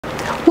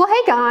Well,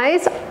 hey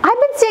guys, I've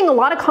been seeing a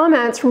lot of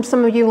comments from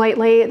some of you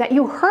lately that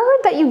you heard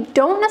that you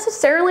don't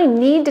necessarily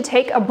need to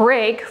take a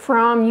break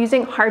from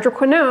using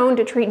hydroquinone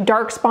to treat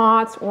dark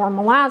spots or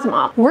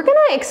melasma. We're going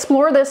to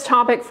explore this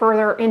topic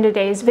further in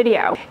today's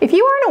video. If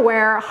you aren't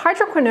aware,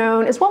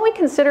 hydroquinone is what we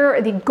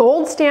consider the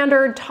gold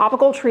standard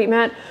topical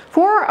treatment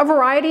for a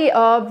variety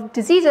of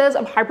diseases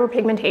of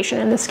hyperpigmentation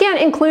in the skin,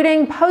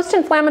 including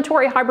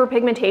post-inflammatory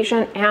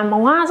hyperpigmentation and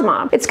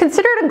melasma. It's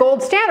considered a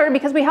gold standard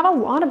because we have a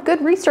lot of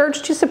good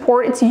research to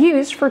support its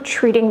use for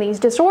treating these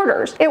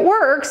disorders. It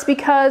works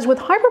because with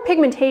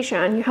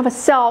hyperpigmentation, you have a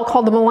cell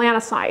called the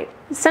melanocyte. It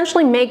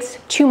essentially makes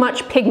too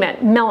much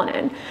pigment,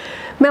 melanin.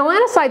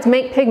 Melanocytes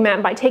make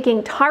pigment by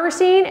taking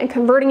tyrosine and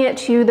converting it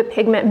to the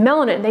pigment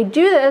melanin. They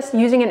do this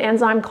using an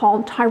enzyme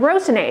called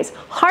tyrosinase.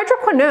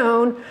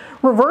 Hydroquinone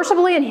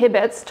reversibly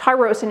inhibits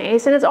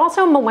tyrosinase and is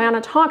also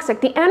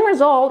melanotoxic. The end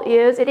result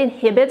is it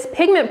inhibits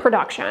pigment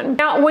production.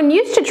 Now, when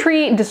used to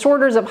treat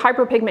disorders of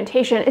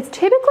hyperpigmentation, it's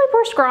typically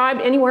prescribed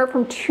anywhere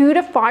from 2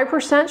 to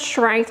 5%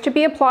 strength to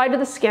be applied to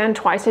the skin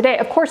twice a day.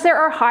 Of course, there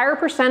are higher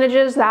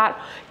percentages that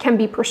can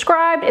be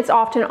prescribed. It's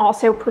often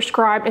also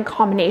prescribed in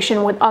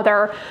combination with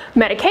other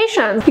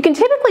medications. You can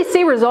typically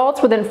see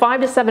results within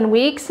 5 to 7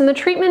 weeks, and the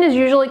treatment is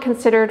usually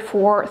considered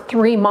for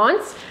 3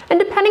 months. And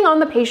depending on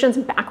the patient's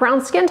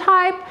background skin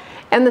type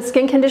and the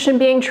skin condition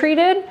being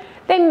treated,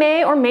 they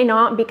may or may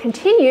not be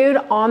continued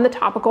on the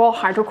topical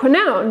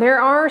hydroquinone.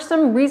 There are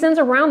some reasons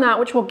around that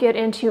which we'll get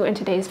into in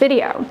today's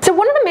video. So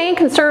one of the main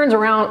concerns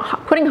around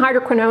putting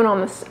hydroquinone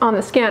on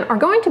the skin are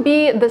going to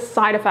be the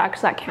side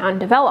effects that can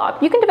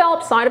develop. You can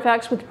develop side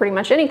effects with pretty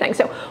much anything.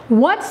 So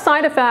what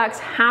side effects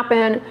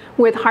happen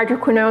with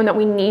hydroquinone that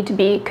we need to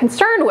be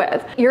concerned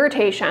with?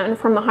 Irritation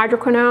from the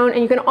hydroquinone,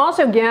 and you can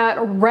also get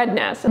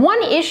redness.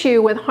 One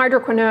issue with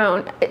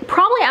hydroquinone,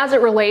 probably as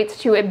it relates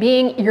to it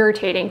being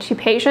irritating to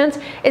patients,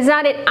 is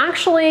that it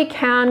actually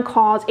can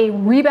cause a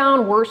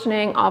rebound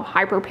worsening of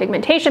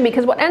hyperpigmentation,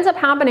 because what ends up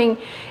happening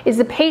is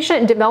the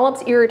patient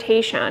develops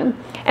irritation,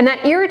 and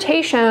that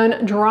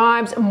irritation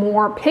drives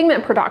more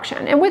pigment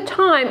production. And with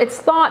time, it's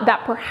thought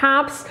that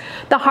perhaps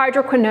the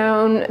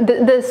hydroquinone,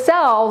 the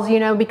cells,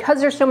 because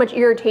there's so much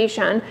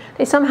irritation,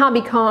 they somehow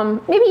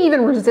become maybe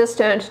even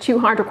resistant to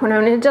hydroquinone,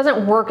 and it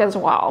doesn't work as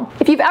well.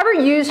 If you've ever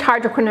used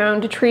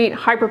hydroquinone to treat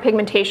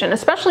hyperpigmentation,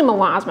 especially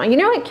melasma,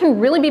 it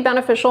can really be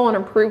beneficial and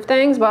improve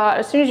things, but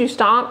as soon as you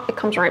stop, it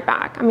comes right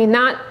back. I mean,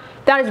 that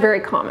is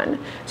very common.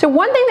 So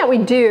one thing that we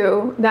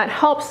do that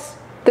helps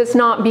this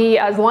not be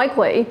as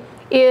likely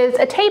is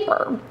a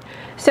taper.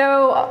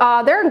 So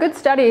there are good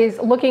studies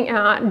looking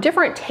at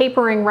different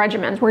tapering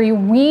regimens where you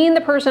wean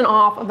the person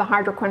off of the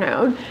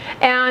hydroquinone,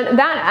 and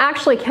that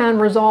actually can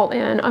result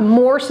in a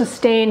more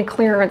sustained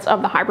clearance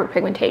of the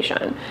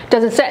hyperpigmentation.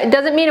 It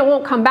doesn't mean it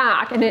won't come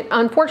back, and it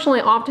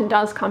unfortunately often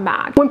does come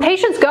back. When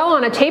patients go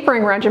on a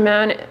tapering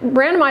regimen,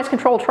 randomized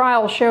controlled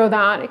trials show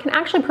that it can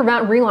actually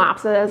prevent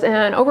relapses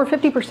in over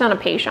 50% of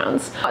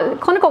patients.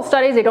 Clinical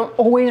studies, they don't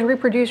always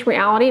reproduce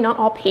reality. Not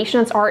all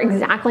patients are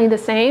exactly the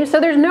same,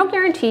 so there's no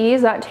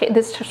guarantees that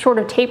this sort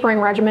of tapering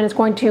regimen is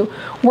going to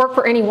work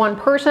for any one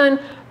person,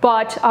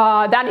 but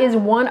that is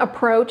one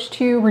approach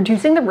to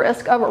reducing the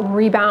risk of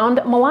rebound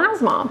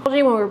melasma.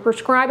 When we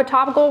prescribe a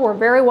topical, we're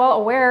very well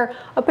aware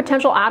of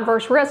potential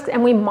adverse risks,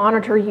 and we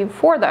monitor you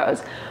for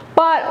those.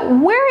 But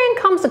wherein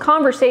comes the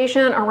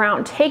conversation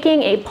around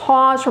taking a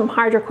pause from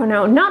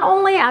hydroquinone, not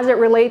only as it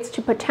relates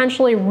to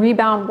potentially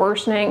rebound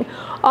worsening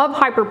of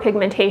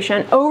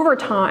hyperpigmentation over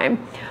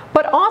time,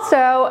 but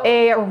also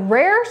a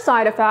rare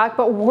side effect,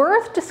 but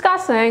worth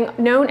discussing,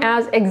 known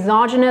as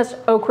exogenous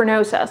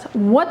ochronosis.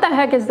 What the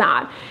heck is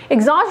that?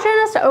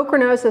 Exogenous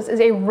ochronosis is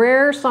a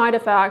rare side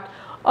effect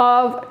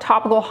of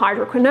topical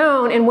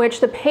hydroquinone in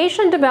which the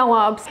patient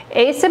develops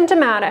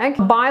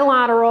asymptomatic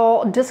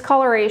bilateral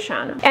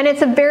discoloration, and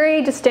it's a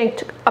very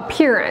distinct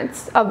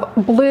appearance of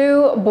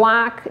blue,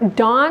 black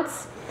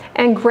dots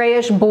and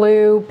grayish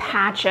blue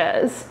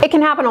patches. It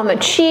can happen on the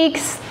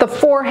cheeks, the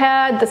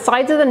forehead, the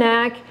sides of the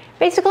neck,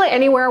 basically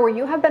anywhere where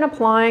you have been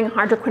applying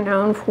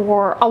hydroquinone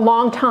for a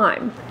long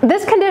time.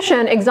 This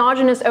condition,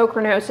 exogenous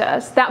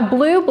ochronosis, that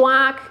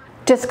blue-black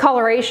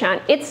discoloration,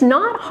 it's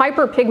not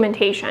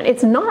hyperpigmentation,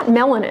 it's not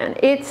melanin,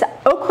 it's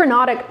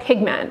ochronotic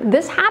pigment.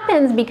 This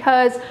happens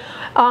because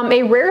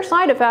a rare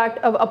side effect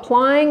of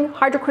applying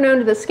hydroquinone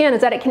to the skin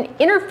is that it can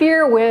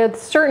interfere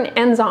with certain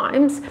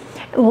enzymes,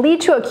 lead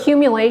to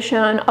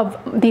accumulation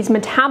of these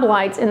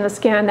metabolites in the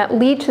skin that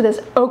lead to this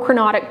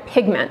ochronotic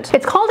pigment.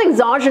 It's called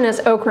exogenous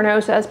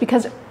ochronosis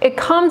because it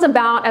comes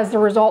about as the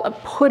result of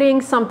putting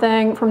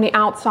something from the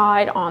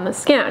outside on the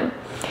skin.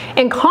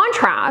 In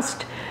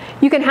contrast,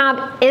 you can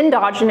have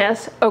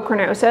endogenous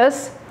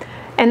ochronosis,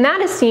 and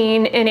that is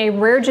seen in a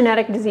rare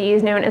genetic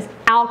disease known as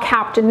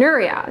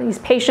alkaptonuria. These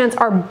patients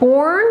are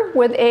born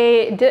with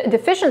a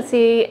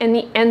deficiency in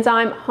the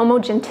enzyme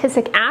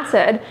homogentisic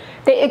acid.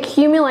 They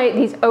accumulate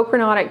these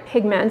ochronotic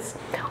pigments.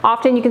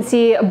 Often you can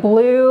see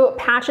blue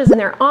patches in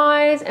their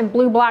eyes and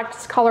blue-black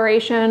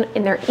discoloration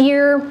in their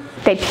ear.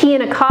 They pee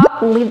in a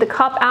cup, leave the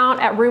cup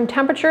out at room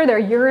temperature, their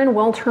urine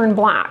will turn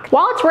black.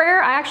 While it's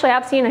rare, I actually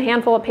have seen a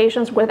handful of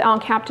patients with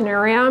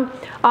alkaptonuria.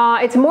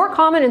 It's more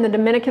common in the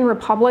Dominican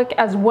Republic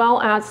as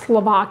well as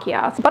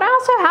Slovakia. But I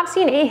also have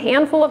seen a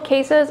handful of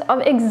cases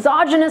of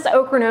exogenous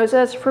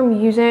ochronosis from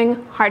using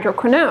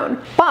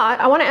hydroquinone. But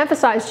I want to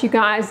emphasize to you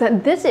guys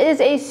that this is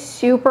a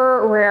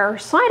super rare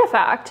side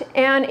effect,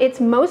 and it's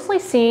mostly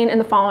seen in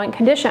the following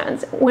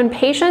conditions. When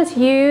patients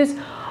use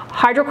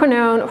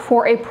hydroquinone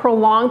for a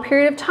prolonged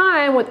period of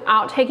time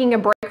without taking a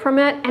break from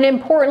it, and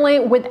importantly,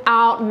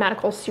 without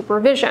medical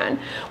supervision.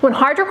 When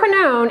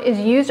hydroquinone is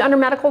used under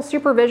medical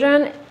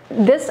supervision,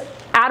 this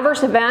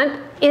adverse event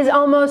is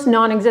almost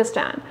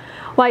non-existent.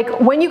 Like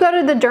when you go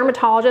to the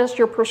dermatologist,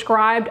 you're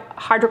prescribed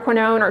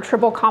hydroquinone or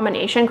triple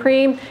combination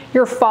cream,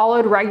 you're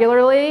followed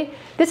regularly.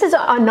 This is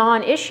a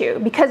non-issue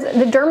because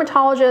the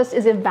dermatologist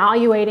is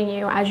evaluating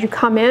you as you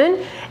come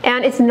in,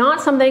 and it's not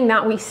something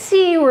that we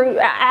see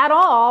at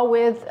all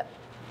with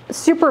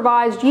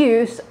supervised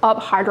use of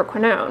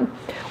hydroquinone.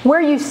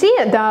 Where you see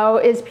it though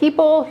is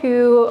people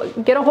who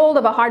get a hold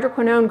of a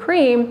hydroquinone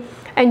cream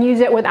and use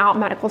it without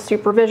medical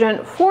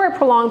supervision for a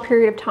prolonged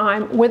period of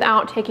time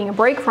without taking a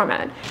break from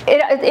it.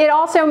 It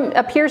also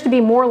appears to be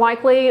more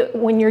likely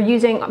when you're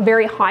using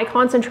very high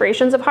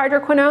concentrations of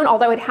hydroquinone,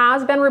 although it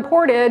has been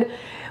reported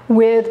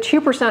with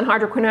 2%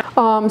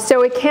 hydroquinone.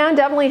 So it can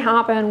definitely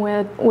happen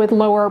with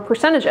lower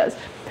percentages.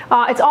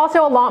 It's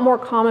also a lot more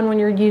common when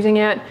you're using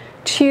it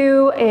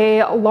to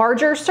a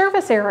larger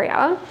surface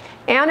area,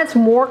 and it's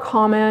more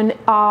common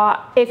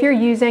if you're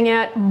using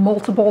it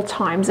multiple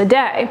times a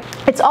day.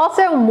 It's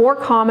also more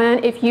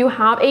common if you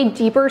have a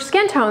deeper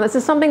skin tone. This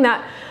is something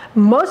that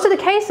most of the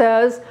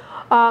cases,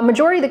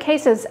 majority of the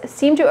cases,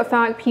 seem to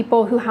affect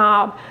people who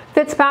have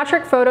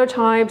Fitzpatrick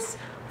phototypes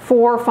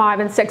 4, 5,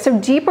 and 6, so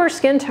deeper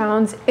skin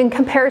tones in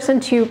comparison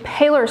to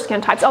paler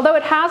skin types. Although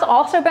it has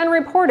also been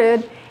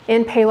reported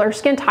in paler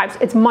skin types,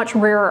 it's much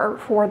rarer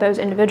for those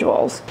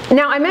individuals.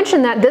 Now, I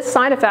mentioned that this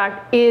side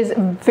effect is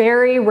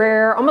very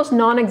rare, almost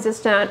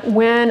non-existent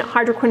when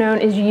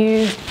hydroquinone is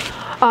used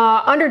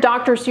under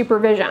doctor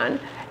supervision.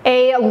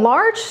 A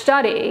large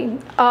study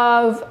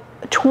of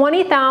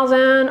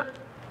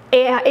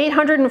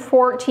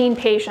 20,814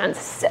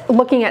 patients,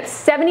 looking at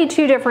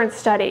 72 different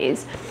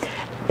studies,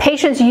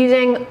 patients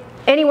using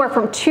anywhere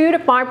from 2 to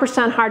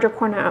 5%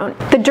 hydroquinone.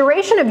 The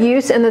duration of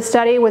use in the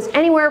study was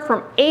anywhere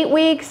from 8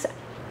 weeks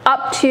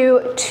up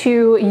to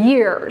 2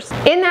 years.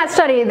 In that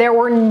study, there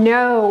were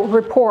no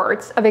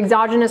reports of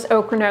exogenous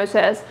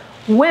ochronosis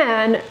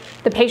when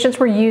the patients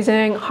were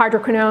using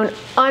hydroquinone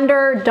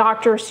under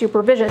doctor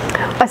supervision.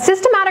 A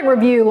systematic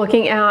review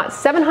looking at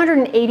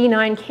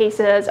 789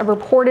 cases of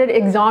reported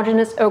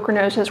exogenous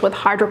ochronosis with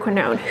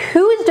hydroquinone.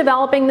 Who is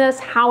developing this?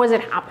 How is it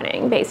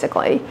happening,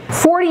 basically?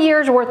 40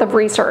 years worth of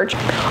research.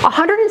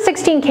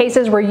 116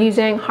 cases were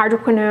using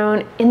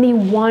hydroquinone in the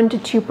 1 to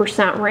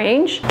 2%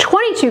 range.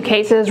 22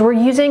 cases were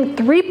using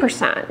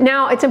 3%.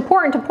 Now, it's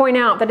important to point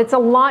out that it's a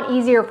lot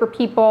easier for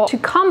people to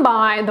come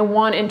by the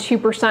 1 and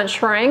 2%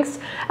 strengths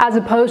as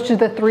opposed to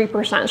the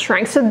 3%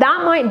 strength. So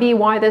that might be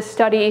why this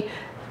study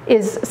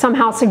is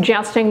somehow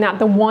suggesting that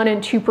the 1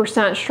 and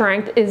 2%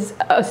 strength is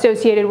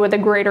associated with a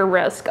greater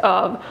risk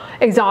of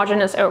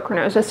exogenous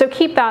ochronosis. So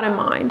keep that in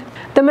mind.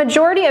 The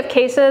majority of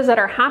cases that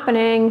are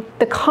happening,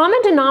 the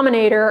common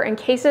denominator in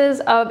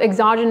cases of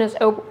exogenous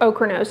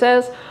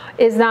ochronosis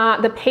is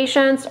that the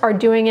patients are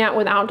doing it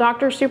without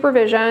doctor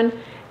supervision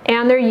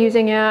and they're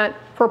using it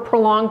for a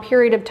prolonged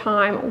period of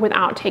time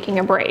without taking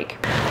a break.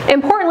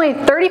 Importantly,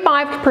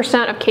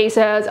 35% of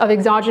cases of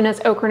exogenous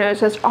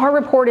ochronosis are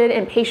reported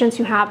in patients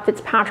who have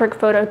Fitzpatrick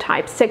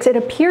phototype 6. It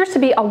appears to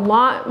be a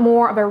lot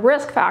more of a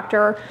risk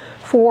factor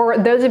for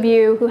those of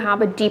you who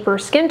have a deeper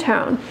skin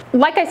tone.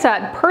 Like I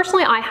said,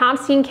 personally, I have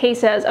seen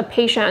cases of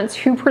patients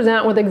who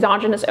present with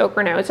exogenous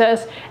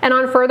ochronosis, and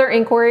on further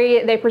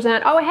inquiry, they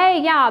present, oh,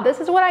 hey, yeah, this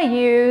is what I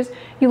use.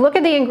 You look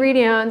at the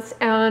ingredients,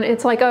 and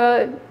it's like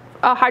a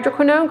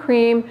hydroquinone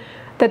cream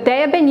that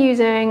they have been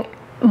using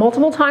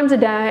multiple times a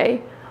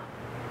day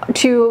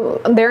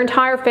to their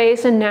entire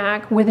face and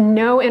neck with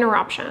no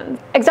interruptions.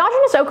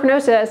 Exogenous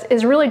ochronosis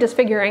is really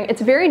disfiguring.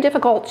 It's very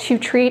difficult to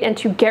treat and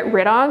to get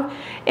rid of,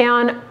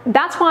 and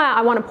that's why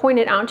I want to point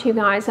it out to you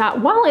guys that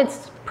while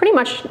it's pretty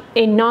much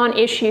a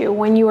non-issue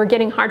when you are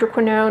getting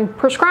hydroquinone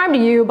prescribed to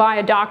you by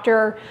a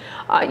doctor,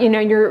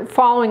 you're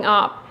following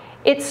up,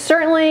 it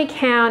certainly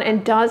can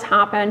and does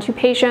happen to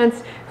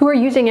patients who are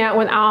using it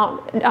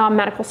without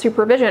medical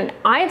supervision.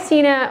 I have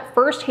seen it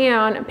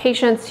firsthand,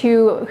 patients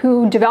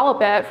who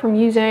develop it from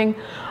using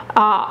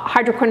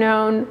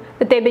hydroquinone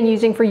that they've been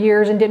using for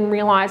years and didn't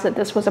realize that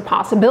this was a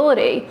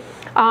possibility.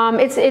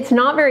 It's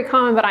not very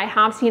common, but I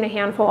have seen a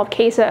handful of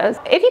cases.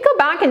 If you go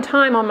back in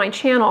time on my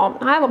channel,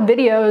 I have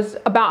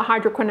videos about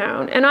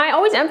hydroquinone, and I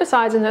always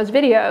emphasize in those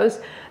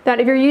videos that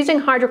if you're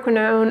using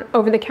hydroquinone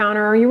over the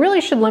counter, you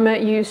really should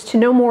limit use to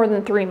no more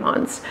than 3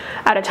 months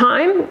at a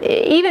time,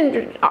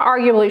 even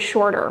arguably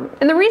shorter.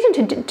 And the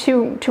reason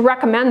to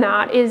recommend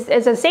that is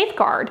as a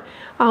safeguard,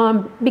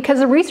 because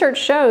the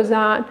research shows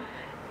that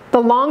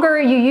the longer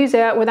you use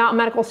it without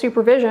medical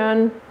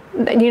supervision,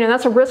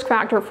 that's a risk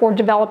factor for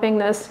developing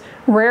this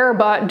rare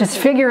but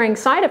disfiguring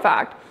side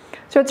effect.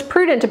 So it's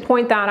prudent to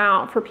point that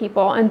out for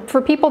people, and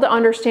for people to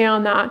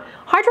understand that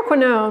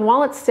hydroquinone,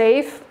 while it's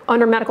safe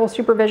under medical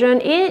supervision,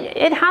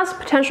 it has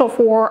potential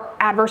for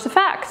adverse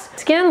effects.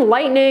 Skin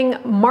lightening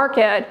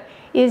market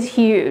is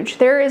huge.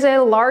 There is a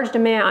large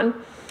demand.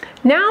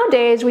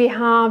 Nowadays, we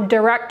have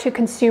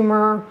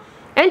direct-to-consumer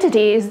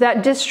entities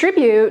that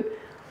distribute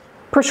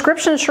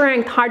prescription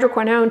strength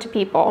hydroquinone to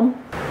people.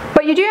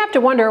 But you do have to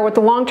wonder what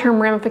the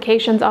long-term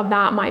ramifications of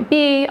that might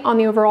be on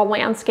the overall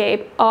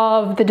landscape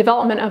of the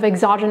development of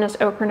exogenous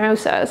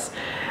ochronosis.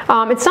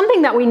 It's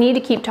something that we need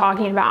to keep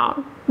talking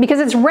about because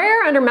it's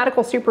rare under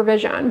medical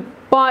supervision,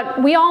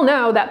 but we all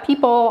know that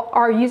people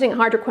are using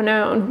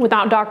hydroquinone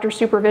without doctor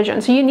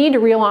supervision. So you need to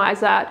realize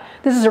that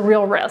this is a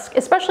real risk,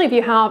 especially if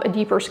you have a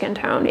deeper skin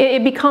tone.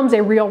 It becomes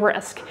a real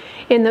risk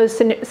in those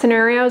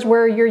scenarios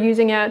where you're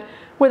using it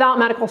without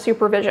medical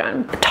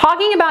supervision.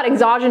 Talking about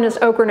exogenous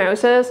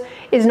ochronosis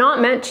is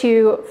not meant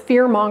to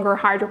fearmonger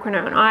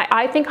hydroquinone.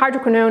 I think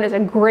hydroquinone is a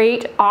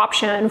great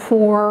option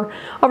for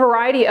a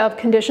variety of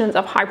conditions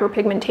of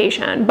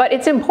hyperpigmentation, but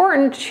it's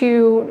important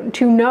to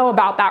know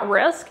about that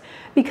risk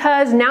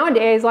because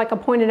nowadays, like I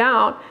pointed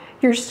out,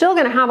 you're still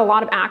gonna have a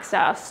lot of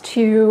access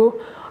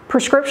to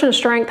prescription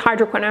strength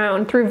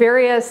hydroquinone through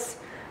various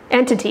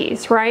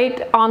entities,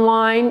 right?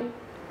 Online,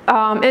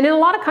 and in a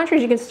lot of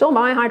countries, you can still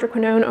buy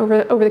hydroquinone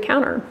over the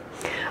counter.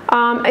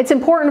 It's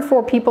important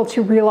for people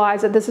to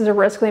realize that this is a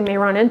risk they may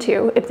run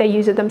into if they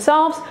use it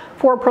themselves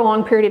for a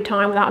prolonged period of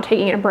time without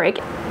taking a break.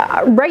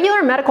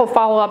 Regular medical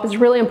follow-up is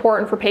really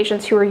important for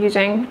patients who are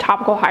using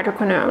topical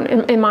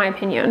hydroquinone, in my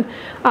opinion,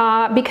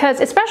 because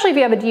especially if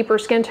you have a deeper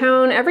skin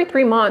tone, every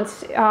 3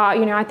 months,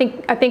 I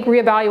think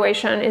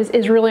reevaluation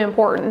is really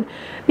important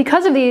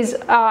because of these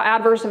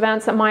adverse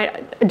events that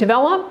might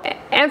develop,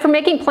 and for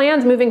making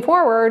plans moving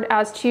forward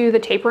as to the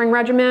tapering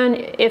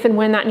regimen, if and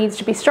when that needs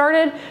to be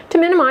started, to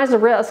minimize the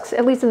risks,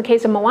 at least in the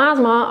case of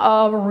melasma,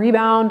 of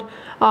rebound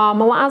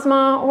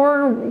melasma,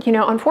 or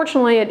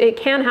unfortunately it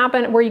can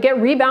happen where you get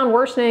rebound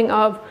worsening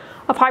of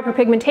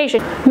hyperpigmentation.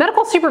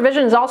 Medical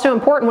supervision is also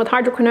important with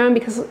hydroquinone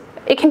because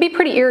it can be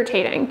pretty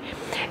irritating,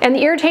 and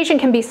the irritation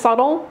can be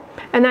subtle,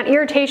 and that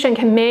irritation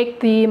can make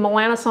the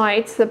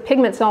melanocytes, the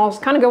pigment cells,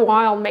 kind of go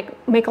wild,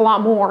 make a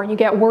lot more, and you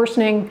get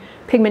worsening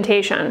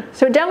pigmentation.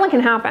 So it definitely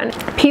can happen.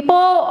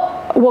 People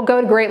will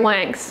go to great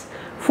lengths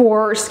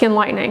for skin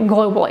lightening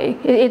globally.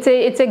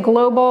 It's a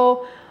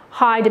global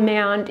high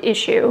demand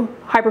issue,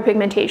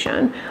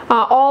 hyperpigmentation,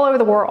 all over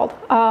the world.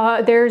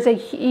 There's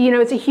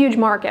it's a huge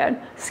market,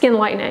 skin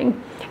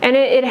lightening, and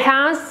it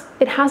has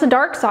a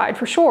dark side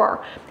for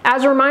sure.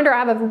 As a reminder,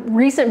 I have a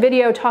recent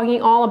video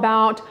talking all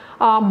about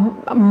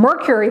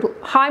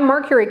high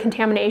mercury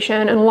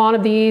contamination in a lot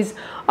of these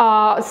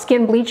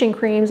skin bleaching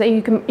creams that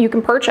you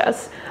can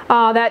purchase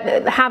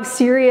that have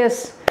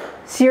serious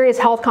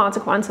health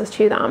consequences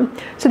to them.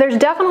 So there's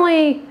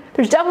definitely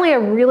a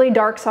really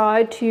dark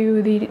side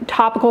to the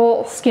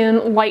topical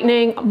skin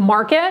lightening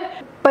market,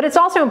 but it's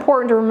also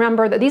important to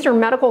remember that these are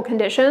medical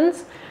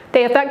conditions.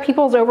 They affect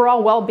people's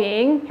overall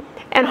well-being,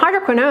 and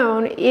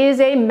hydroquinone is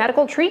a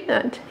medical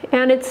treatment,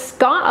 and it's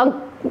got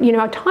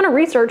a ton of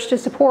research to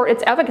support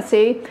its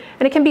efficacy,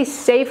 and it can be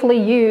safely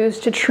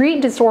used to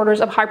treat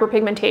disorders of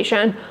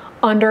hyperpigmentation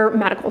under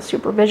medical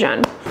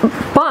supervision.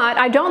 But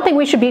I don't think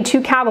we should be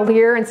too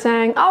cavalier in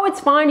saying, oh, it's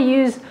fine to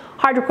use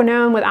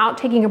hydroquinone without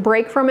taking a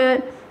break from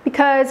it,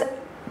 because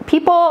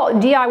people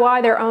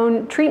DIY their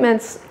own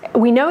treatments.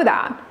 We know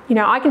that.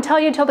 I can tell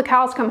you till the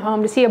cows come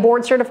home to see a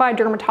board-certified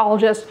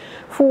dermatologist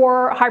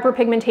for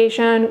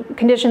hyperpigmentation,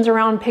 conditions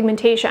around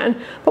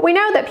pigmentation. But we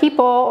know that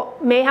people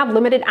may have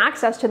limited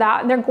access to that,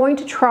 and they're going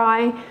to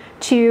try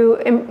to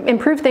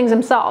improve things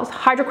themselves.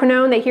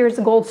 Hydroquinone, they hear, is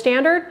the gold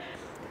standard.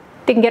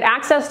 They can get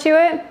access to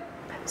it.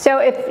 So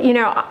if,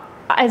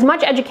 as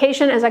much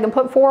education as I can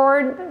put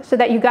forward so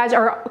that you guys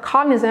are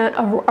cognizant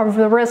of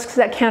the risks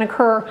that can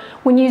occur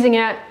when using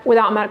it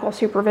without medical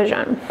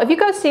supervision. If you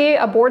go see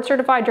a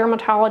board-certified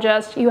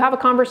dermatologist, you have a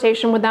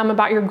conversation with them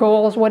about your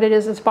goals, what it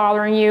is that's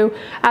bothering you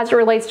as it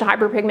relates to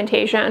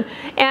hyperpigmentation,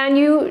 and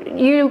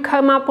you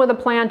come up with a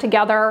plan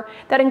together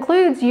that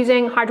includes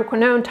using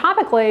hydroquinone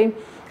topically,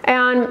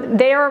 and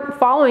they are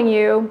following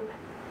you.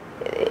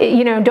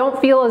 Don't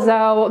feel as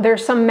though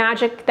there's some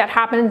magic that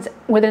happens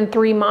within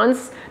 3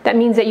 months that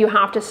means that you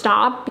have to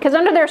stop, because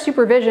under their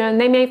supervision,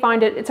 they may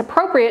find it's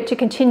appropriate to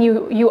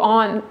continue you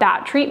on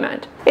that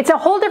treatment. It's a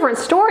whole different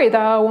story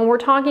though when we're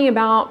talking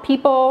about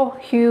people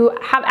who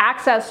have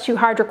access to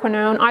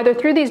hydroquinone either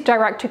through these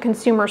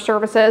direct-to-consumer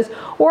services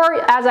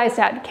or, as I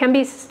said, can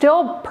be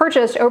still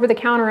purchased over the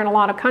counter in a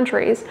lot of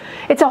countries.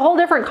 It's a whole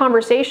different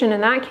conversation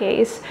in that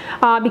case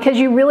because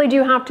you really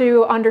do have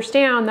to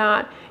understand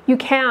that you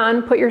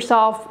can put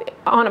yourself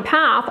on a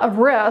path of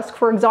risk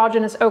for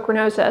exogenous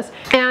ochronosis.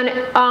 And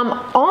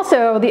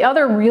also, the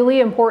other really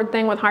important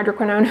thing with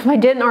hydroquinone, if I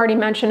didn't already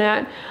mention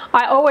it,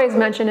 I always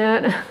mention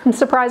it, I'm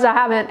surprised I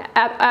haven't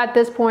at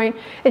this point,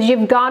 is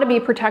you've got to be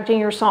protecting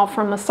yourself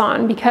from the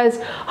sun, because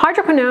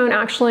hydroquinone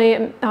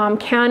actually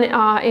can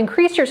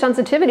increase your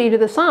sensitivity to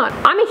the sun.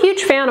 I'm a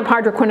huge fan of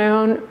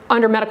hydroquinone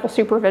under medical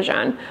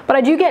supervision, but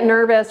I do get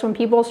nervous when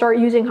people start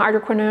using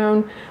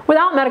hydroquinone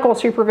without medical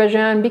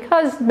supervision,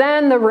 because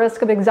then the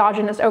risk of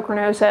exogenous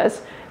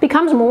ochronosis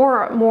becomes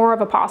more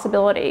of a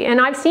possibility. And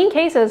I've seen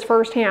cases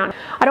firsthand.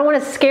 I don't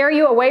want to scare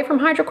you away from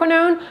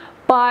hydroquinone,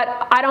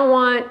 but I don't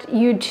want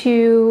you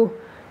to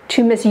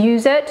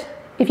misuse it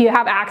if you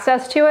have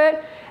access to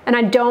it. And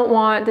I don't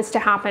want this to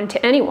happen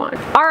to anyone.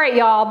 All right,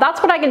 y'all,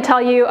 that's what I can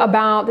tell you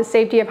about the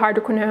safety of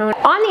hydroquinone.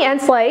 On the end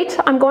slate,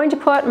 I'm going to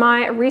put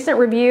my recent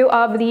review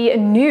of the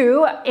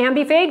new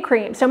Ambi Fade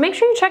Cream. So make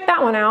sure you check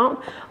that one out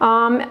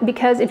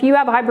because if you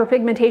have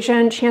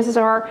hyperpigmentation, chances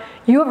are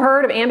you have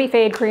heard of Ambi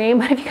Fade Cream.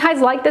 But if you guys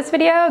like this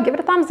video, give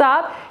it a thumbs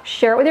up,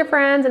 share it with your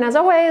friends, and as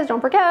always,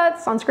 don't forget,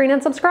 sunscreen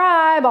and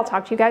subscribe. I'll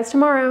talk to you guys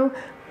tomorrow.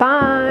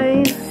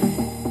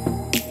 Bye.